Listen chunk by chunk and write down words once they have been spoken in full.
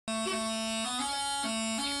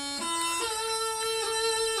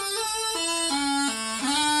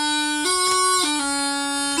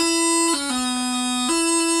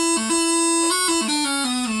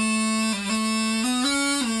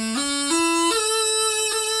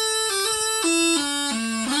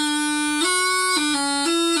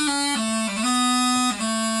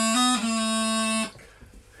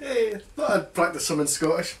something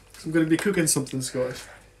Scottish. I'm going to be cooking something Scottish.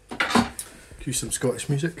 Cue some Scottish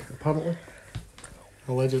music, apparently.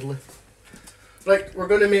 Allegedly. Right, we're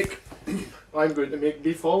going to make... I'm going to make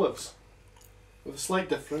beef olives. With a slight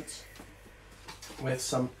difference. With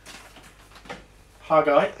some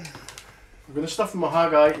Haggis. I'm going to stuff my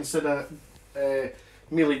Haggis instead of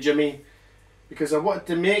mealy Jimmy. Because I wanted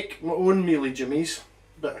to make my own mealy Jimmies.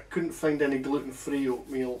 But I couldn't find any gluten-free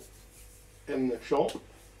oatmeal in the shop.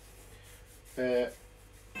 So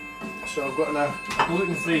I've got a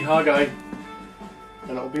gluten-free Haggis,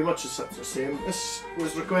 and it'll be much the same. This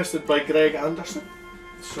was requested by Greg Anderson.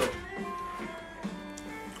 So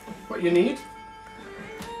what you need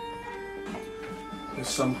is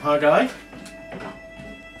some Haggis,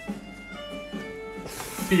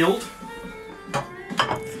 peeled,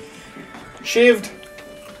 shaved,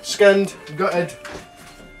 skinned, gutted,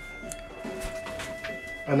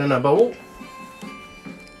 and in a bowl.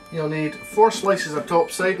 You'll need 4 slices of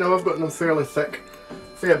top side. Now I've got them fairly thick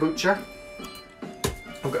for a butcher.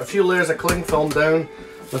 I've got a few layers of cling film down,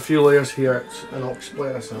 a few layers here, and I'll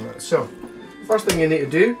explain this in a minute. So, first thing you need to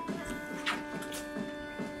do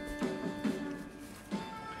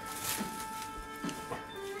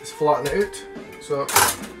is flatten it out. So,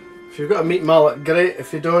 if you've got a meat mallet, great.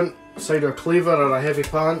 If you don't, cider cleaver or a heavy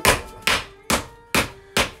pan.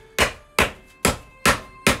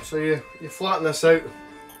 So you flatten this out.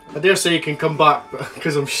 I dare say you can come back,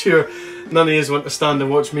 because I'm sure none of you want to stand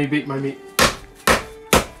and watch me beat my meat.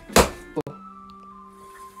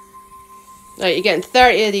 Right, you're getting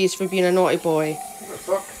 30 of these for being a naughty boy. What the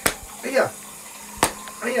fuck? Hiya!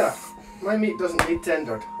 Hiya! My meat doesn't need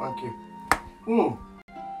tendered, thank you.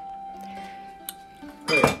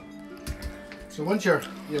 Right. So once your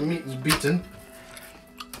meat is beaten,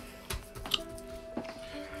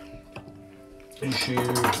 you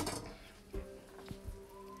should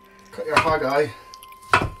cut your Haggis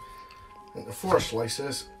into 4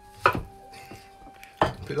 slices.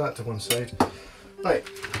 Put that to one side. Right,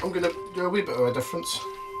 I'm going to do a wee bit of a difference.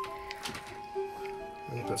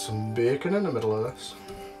 I'm going to put some bacon in the middle of this.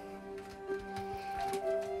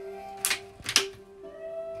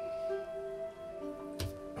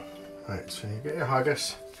 Right, so you get your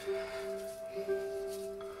haggis.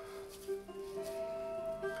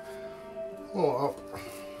 Roll it up.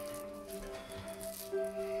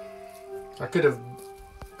 I could have,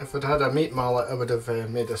 if I'd had a meat mallet, I would have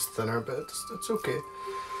made this thinner, but it's okay.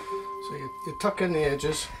 So you tuck in the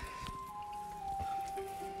edges.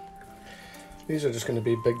 These are just going to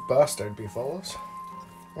be big bastard beef olives.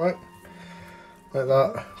 Right, like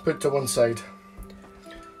that. Put to one side.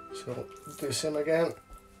 So do the same again.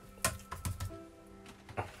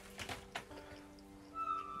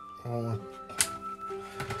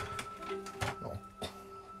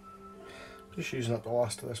 Just using up the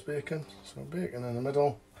last of this bacon. So bacon in the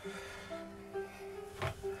middle.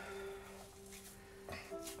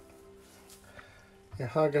 Your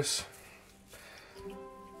haggis.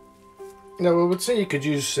 Now I would say you could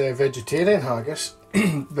use vegetarian haggis,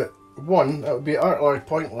 but one, it would be utterly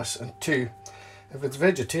pointless, and two, if it's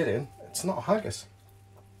vegetarian, it's not a haggis.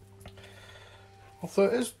 Although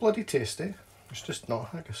it is bloody tasty, it's just not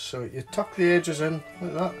haggis. So you tuck the edges in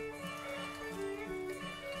like that.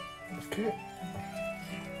 Okay.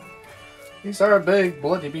 These are big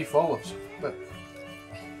bloody beef olives, but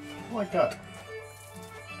like that.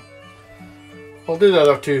 I'll do the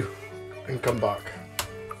other two and come back.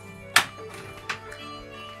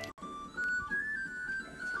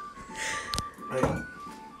 Right.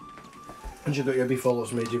 Once you've got your beef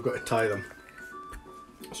olives made, you've got to tie them.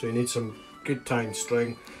 So you need some good tying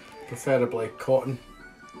string, preferably cotton.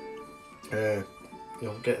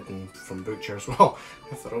 You'll get it from butcher as well,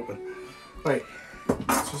 if they're open. Right,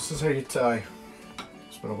 so this is how you tie.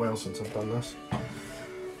 It's been a while since I've done this.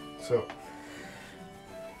 So,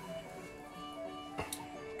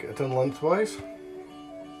 get it in lengthwise.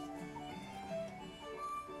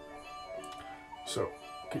 So,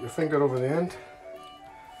 get your finger over the end.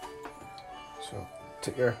 So,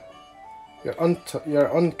 take your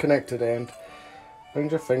unconnected end, round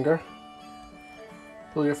your finger,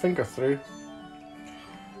 pull your finger through,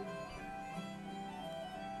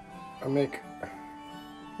 and make,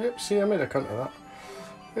 yep, see, I made a cunt of that.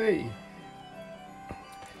 Hey!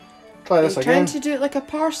 Try this again. Are you trying to do it like a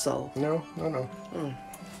parcel? No, no, no. Oh.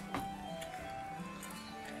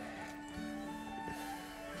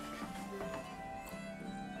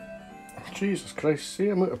 Jesus Christ, see,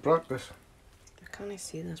 I'm out of practice. Can I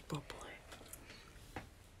see this properly?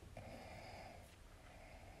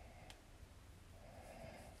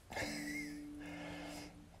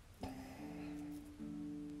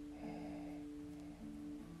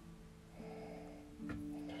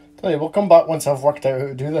 Anyway, we'll come back once I've worked out how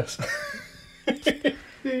to do this. I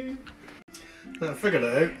figured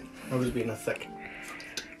it out. I was being a thick.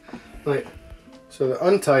 Right, so the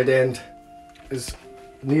untied end is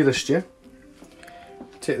nearest you.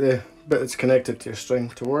 Take the bit that's connected to your string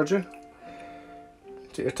towards you.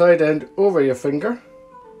 Take your tied end over your finger,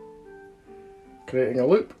 creating a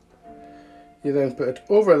loop. You then put it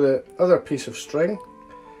over the other piece of string,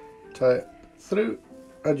 tie it through,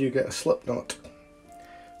 and you get a slip knot.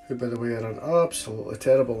 Who, by the way, are an absolutely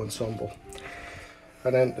terrible ensemble.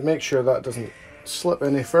 And then to make sure that doesn't slip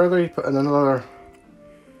any further, you put in another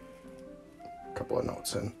couple of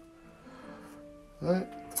knots in. Right,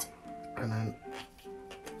 and then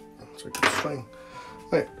that's a good string.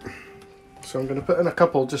 Right, so I'm going to put in a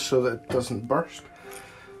couple just so that it doesn't burst.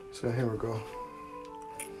 So here we go.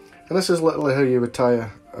 And this is literally how you would tie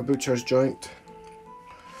a butcher's joint.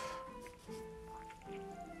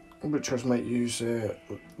 Butchers might use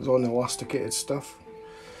non-elasticated stuff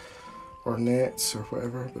or nets or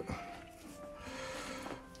whatever. But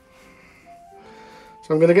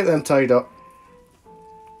so I'm going to get them tied up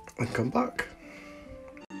and come back.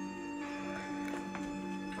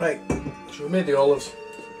 Right, so we made the olives.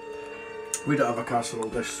 We don't have a casserole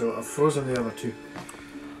dish, so I've frozen the other two.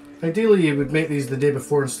 Ideally you would make these the day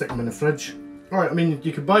before and stick them in the fridge. Alright, I mean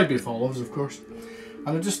you could buy beef olives of course.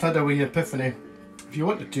 And I just had a wee epiphany. If you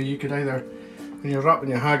wanted to, you could either, when you're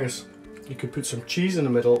wrapping your haggis, you could put some cheese in the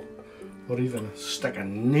middle, or even stick a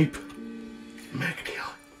nape. Mega deal.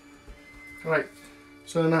 Right,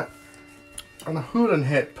 so on a Huron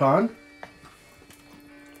het pan,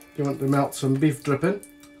 you want to melt some beef dripping.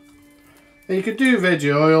 And you could do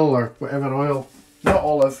veggie oil or whatever oil, not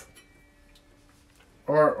olive,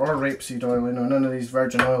 or rapeseed oil, you know, none of these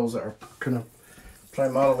virgin oils that are kind of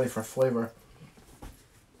primarily for flavour,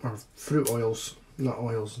 or fruit oils. Not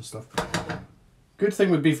oils and stuff. Good thing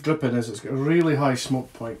with beef dripping is it's got a really high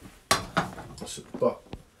smoke point. But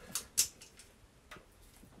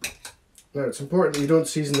now it's important that you don't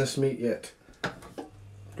season this meat yet. I'm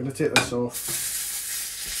going to take this off.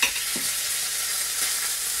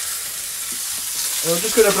 And I'm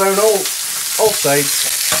just going to brown all sides.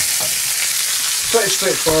 Pretty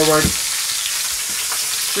straightforward.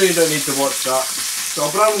 So you don't need to watch that. So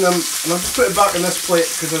I'll brown them and I'll just put it back in this plate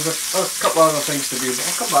because there's a couple of other things to do, but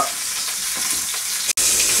I'll come back.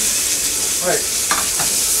 Right,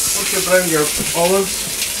 once you brown your olives,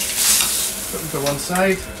 put them to one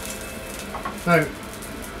side. Now,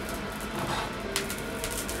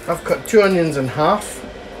 I've cut 2 onions in half,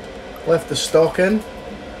 left the stalk in,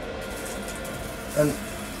 and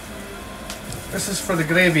this is for the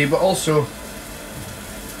gravy, but also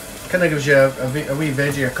kind of gives you a wee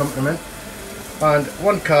veggie accompaniment. And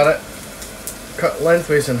 1 carrot cut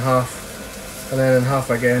lengthways in half, and then in half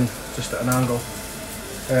again, just at an angle.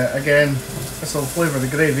 Again, this will flavour the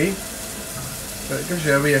gravy, but it gives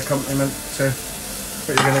you a wee accompaniment to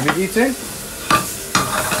what you're going to be eating.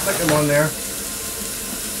 Stick them on there.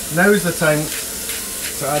 Now's the time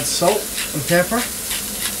to add salt and pepper.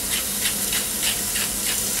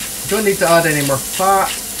 Don't need to add any more fat.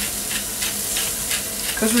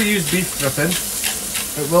 Because we use beef dripping,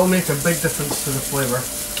 it will make a big difference to the flavour.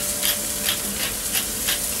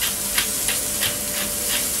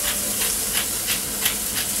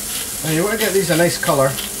 Now you want to get these a nice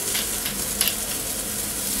colour.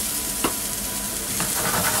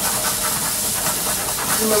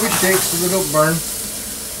 Give them a wee shake so they don't burn.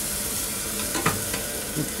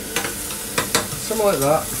 Something like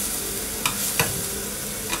that.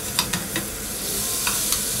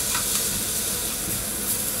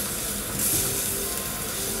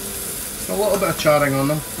 A little bit of charring on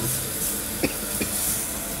them.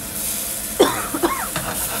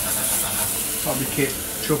 That'll be Kate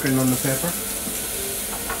choking on the pepper.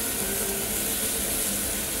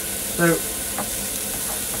 Now,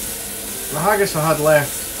 the haggis I had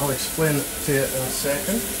left, I'll explain it to you in a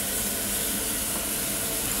second.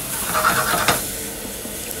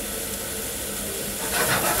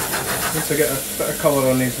 Once I get a bit of colour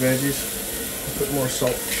on these veggies, I'll put more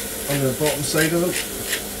salt on the bottom side of them.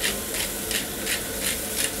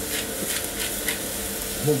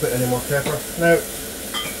 Won't put any more pepper. Now,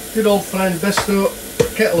 good old Fran Bisto,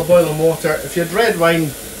 kettle of boiling water. If you had red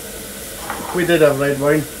wine, we did have red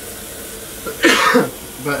wine,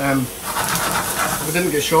 but we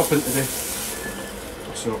didn't get shopping today,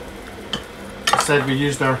 so instead we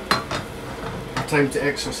used our time to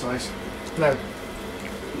exercise. Now,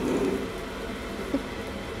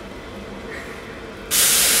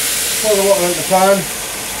 pour the water into the pan.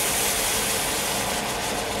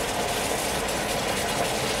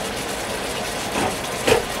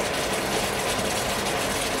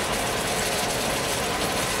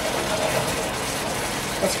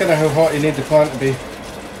 That's kind of how hot you need the pan to be.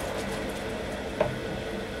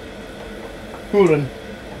 Cooling.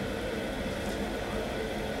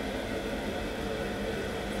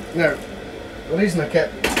 Now, the reason I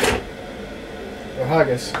kept the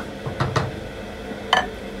haggis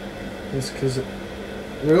is because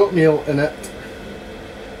the oatmeal in it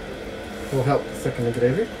will help thicken the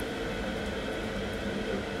gravy.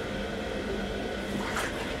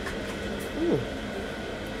 Ooh.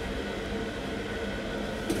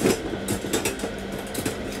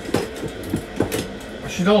 I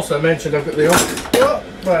should also mention I've got the oven. Oh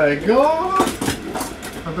my god!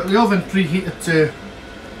 I've got the oven preheated to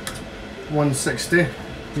 160.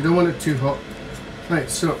 You don't want it too hot. Right,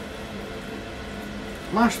 so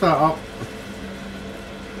mash that up.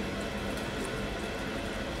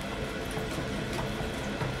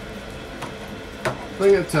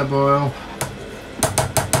 Bring it to a boil.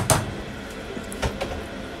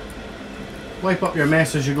 Wipe up your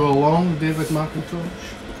mess as you go along, David McIntosh.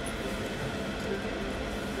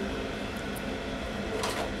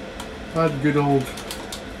 Add good old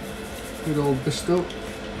Bisto.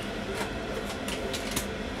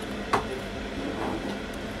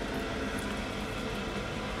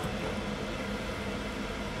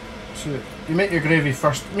 So you make your gravy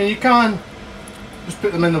first. I mean, you can just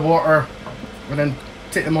put them in the water and then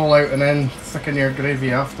take them all out and then thicken your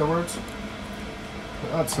gravy afterwards.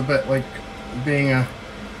 But that's a bit like being a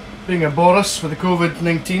Boris with the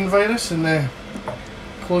COVID-19 virus and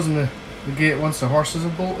closing the gate once the horses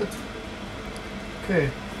have bolted. Okay.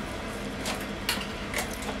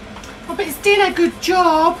 Oh, but it's doing a good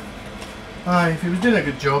job. Aye, if he was doing a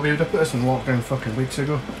good job, he would have put us in lockdown fucking weeks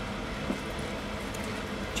ago.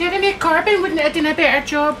 Jeremy Corbyn wouldn't have done a better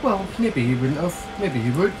job. Well, maybe he wouldn't have. Maybe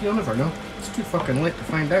he would. You'll never know. It's too fucking late to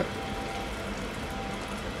find out.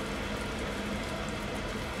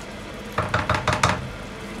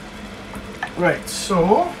 Right,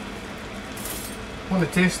 so I want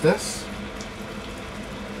to taste this.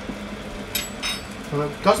 Well,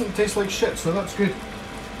 it doesn't taste like shit, so that's good.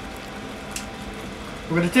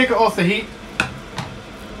 We're going to take it off the heat.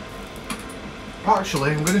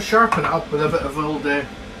 Actually, I'm going to sharpen it up with a bit of old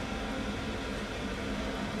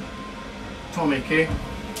Tommy K.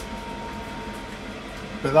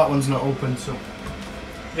 But that one's not open, so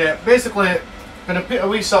yeah. Basically, I'm going to put a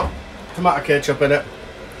wee sup tomato ketchup in it.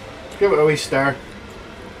 Give it a wee stir.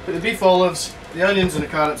 Put the beef olives, the onions and the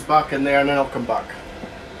carrots back in there, and then I'll come back.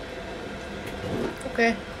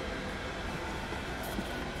 Okay.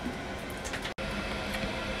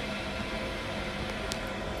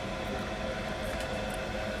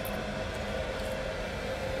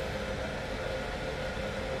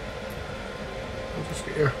 Just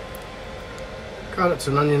get your carrots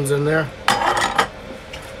and onions in there.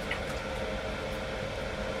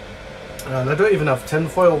 And I don't even have tin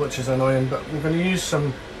foil, which is annoying, but I'm going to use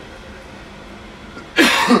some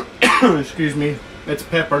excuse me, it's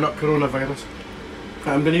pepper, not coronavirus.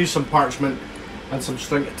 I'm going to use some parchment and some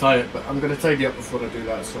string to tie it, but I'm going to tidy up before I do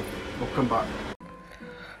that, so we'll come back.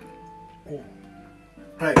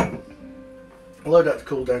 Right, allow that to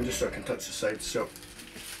cool down just so I can touch the sides. So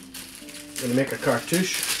I'm going to make a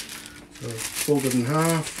cartouche. So fold it in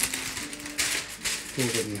half, fold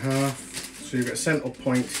it in half. So you've got a central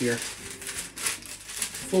point here.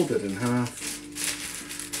 Fold it in half.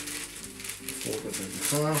 Fold it in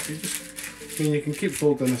half. You can keep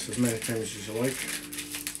folding this as many times as you like.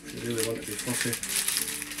 If you really want it to be fussy,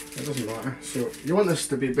 it doesn't matter. So you want this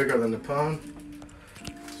to be bigger than the pan.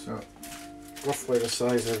 So roughly the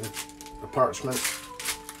size of the parchment.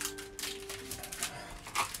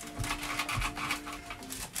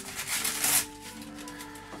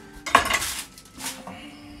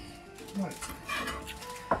 Right.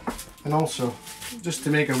 And also, just to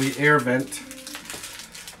make a wee air vent,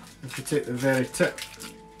 if you take the very tip,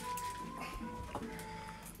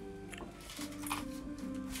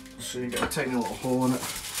 so you get a tiny little hole in it,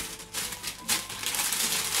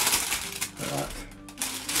 like that.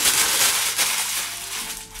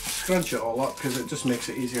 Scrunch it all up because it just makes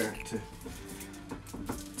it easier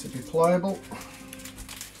to be pliable.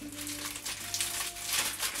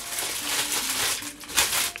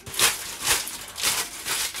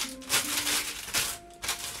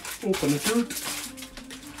 Open it out,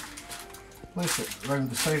 place it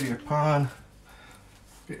around the side of your pan,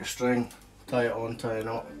 get your string, tie it on, tie a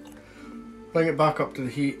knot, bring it back up to the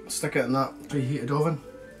heat, stick it in that preheated oven,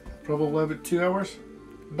 probably about 2 hours.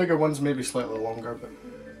 The bigger ones maybe slightly longer, but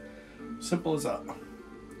simple as that.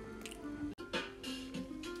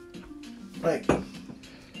 Right,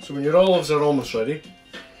 so when your olives are almost ready,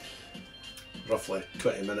 roughly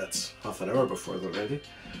 20 minutes, half an hour before they're ready,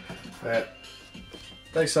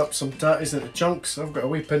 dice up some tatties into chunks. I've got a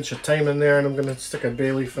wee pinch of thyme in there, and I'm going to stick a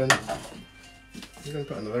bay leaf in. I'm going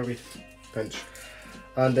to put another wee pinch.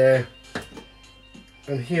 And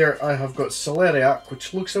here I have got celeriac,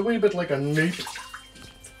 which looks a wee bit like a nape.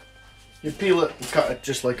 You peel it and cut it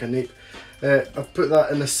just like a nape. I've put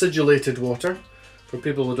that in acidulated water. For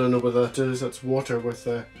people who don't know what that is, that's water with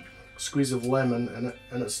a squeeze of lemon in it,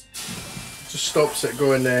 and it just stops it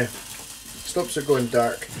going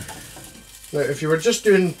dark. Now, if you were just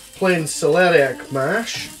doing plain celeriac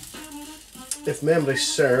mash, if memory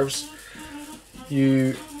serves,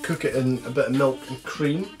 you cook it in a bit of milk and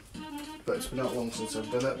cream. But it's been that long since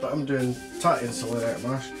I've done it. But I'm doing tatty and celeriac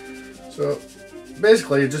mash. So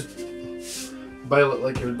basically, you just boil it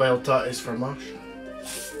like you would boil tatties for mash.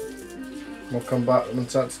 We'll come back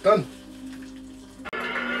once that's done.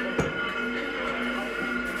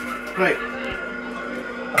 Right.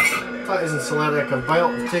 Tatties and celeriac I've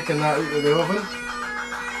boiled. I've taken that out of the oven.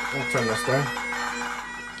 I'll turn this down.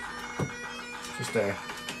 Just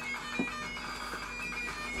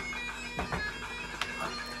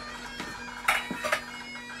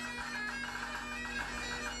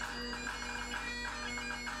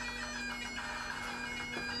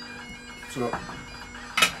so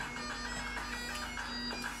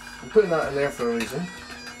I'm putting that in there for a reason.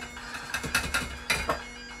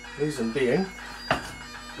 Reason being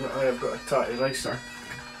that I have got a tatty ricer.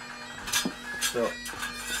 So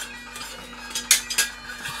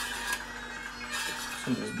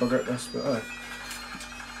somebody's buggered this, but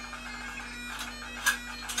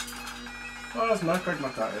oh, that's knackered my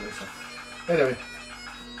tatty ricer. Anyway,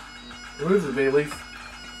 remove the bay leaf,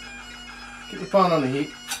 keep the pan on the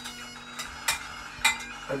heat,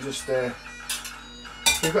 and just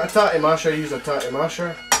if you've got a tatty masher, use a tatty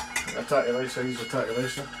masher. A tatty ricer, use a tatty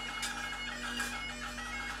ricer.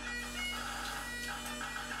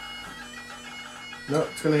 No,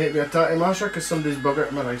 it's going to hit me a tatty masher because somebody's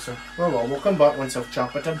buggered my ricer. Oh well, we'll come back once I've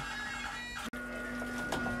chopped him.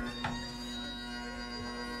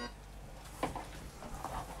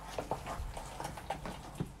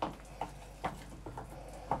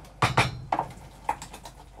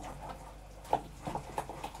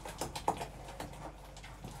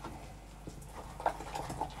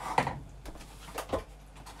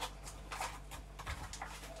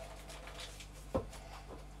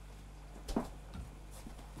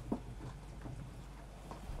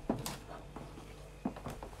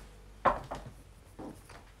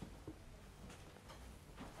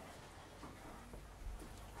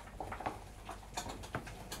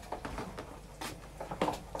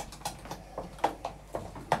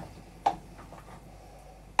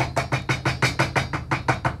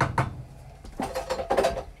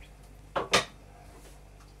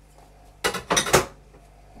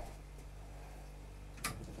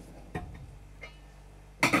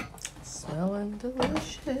 Smelling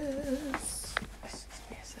delicious.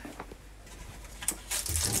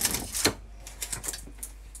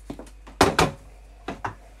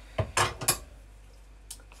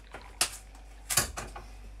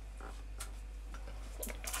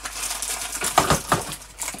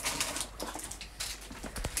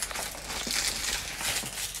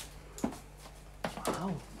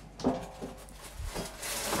 Wow.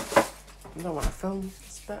 You don't want to film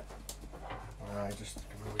this bit? Just give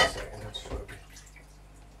me a wee second. I just want to be.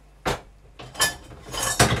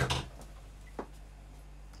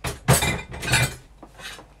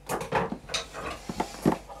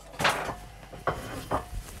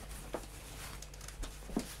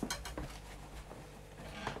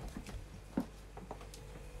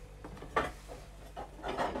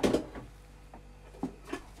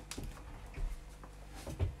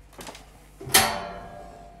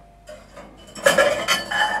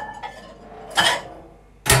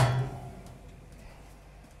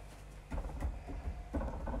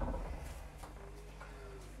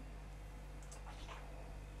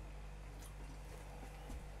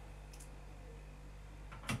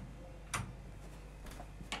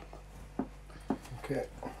 Okay,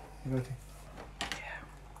 you ready? Yeah.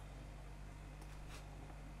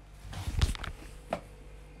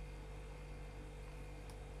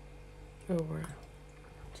 Over.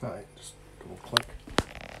 It's alright, just double click.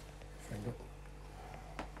 Find it.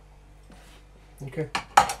 Okay.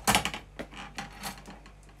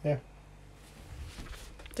 Yeah.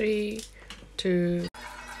 3, 2. Just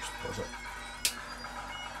pause it.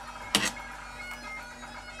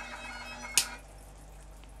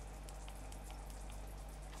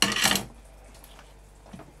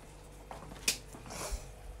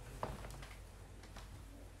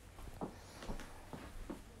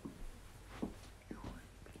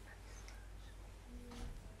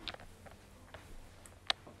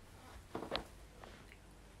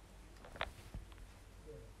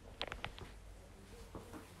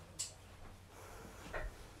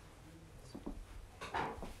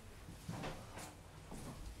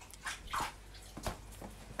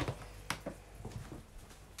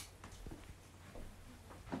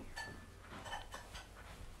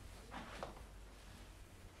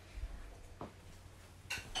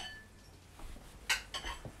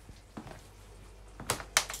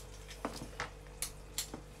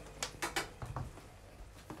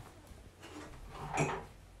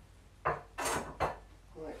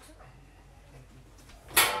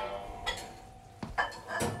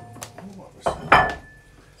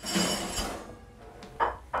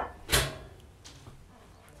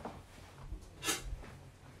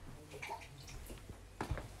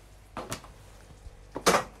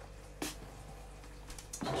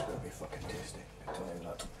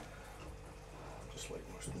 that. Just like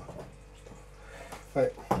most of my stuff.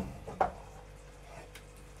 Right.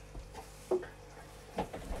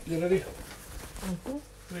 You ready? Mm-hmm.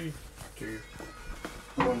 3, 2,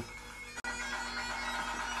 1.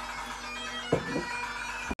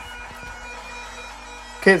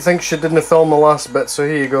 Kate thinks she didn't film the last bit, so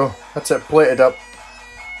here you go. That's it, plated up.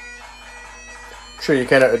 Sure you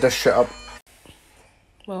can out of dish shit up.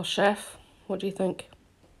 Well, chef, what do you think?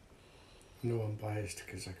 No, I'm biased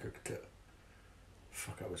because I cooked it.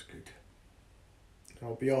 Fuck, it was good.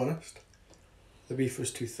 I'll be honest, the beef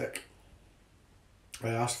was too thick. I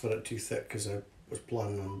asked for it too thick because I was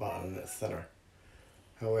planning on battering it thinner.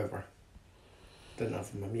 However, didn't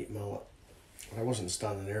have my meat mallet. I wasn't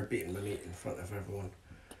standing there beating my meat in front of everyone.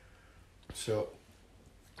 So,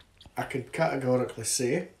 I can categorically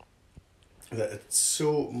say that it's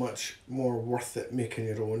so much more worth it making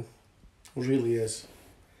your own. It really is.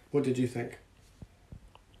 What did you think?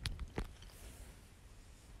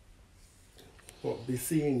 What, be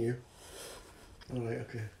seeing you? Alright,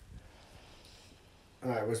 okay.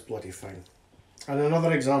 It was bloody fine. And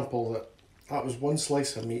another example that was one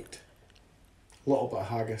slice of meat, a little bit of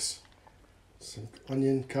haggis, some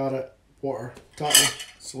onion, carrot, water, tatty,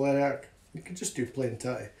 celeriac. You can just do plain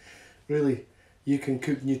tatty. Really, you can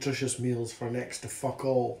cook nutritious meals for next to fuck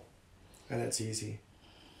all, and it's easy.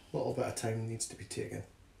 A little bit of time needs to be taken.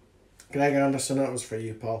 Greg Anderson, that was for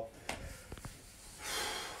you, pal.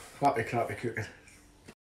 Happy crappy cooking.